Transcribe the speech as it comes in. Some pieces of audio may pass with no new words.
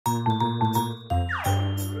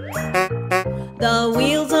The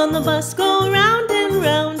wheels on the bus go round and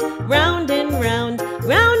round, round and round,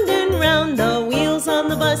 round and round. The wheels on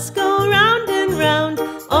the bus go round and round,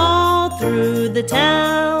 all through the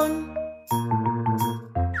town.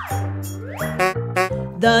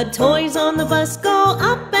 The toys on the bus go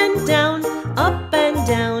up and down, up and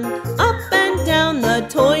down, up and down. The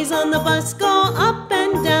toys on the bus go up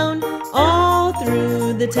and down, all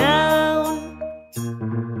through the town.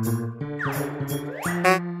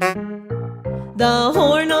 The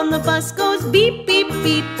horn on the bus goes beep, beep,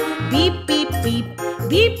 beep, beep, beep, beep,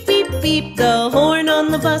 beep, beep, beep. The horn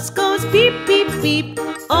on the bus goes beep, beep, beep,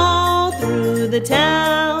 all through the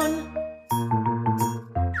town.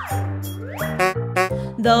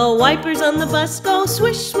 The wipers on the bus go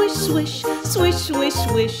swish, swish, swish, swish, swish,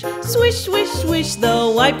 swish, swish, swish, swish.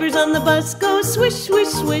 The wipers on the bus go swish, swish,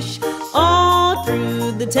 swish, all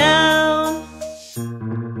through the town.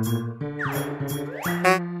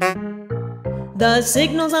 The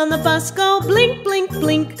signals on the bus go blink, blink,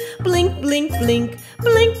 blink, blink, blink, blink,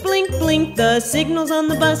 blink, blink, blink. The signals on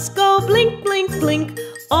the bus go blink, blink, blink,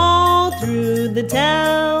 all through the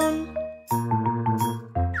town.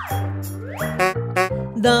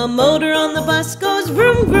 The motor on the bus goes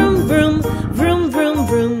vroom, vroom, vroom, vroom, vroom,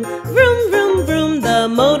 vroom, vroom, vroom, vroom. The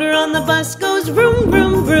motor on the bus goes vroom,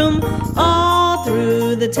 vroom, vroom, all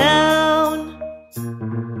through the town.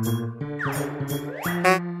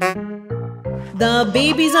 The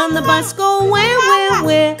babies on the bus go where, where,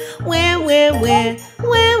 where, where, where, where,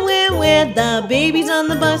 where, where, where. The babies on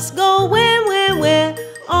the bus go where, where, where,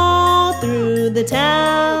 all through the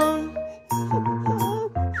town.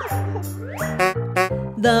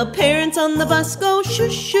 The parents on the bus go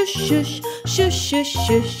shush, shush, shush, shush, shush,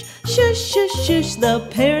 shush, shush, shush, shush. The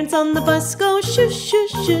parents on the bus go shush,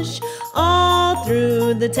 shush, shush, all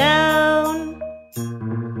through the town.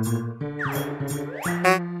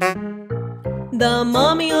 The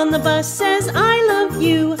mommy on the bus says, I love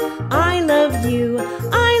you, I love you,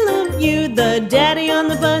 I love you. The daddy on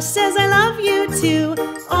the bus says, I love you too,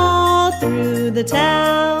 all through the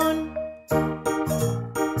town.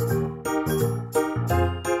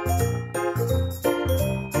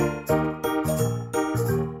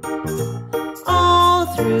 All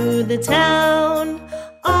through the town,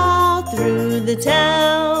 all through the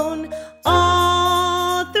town.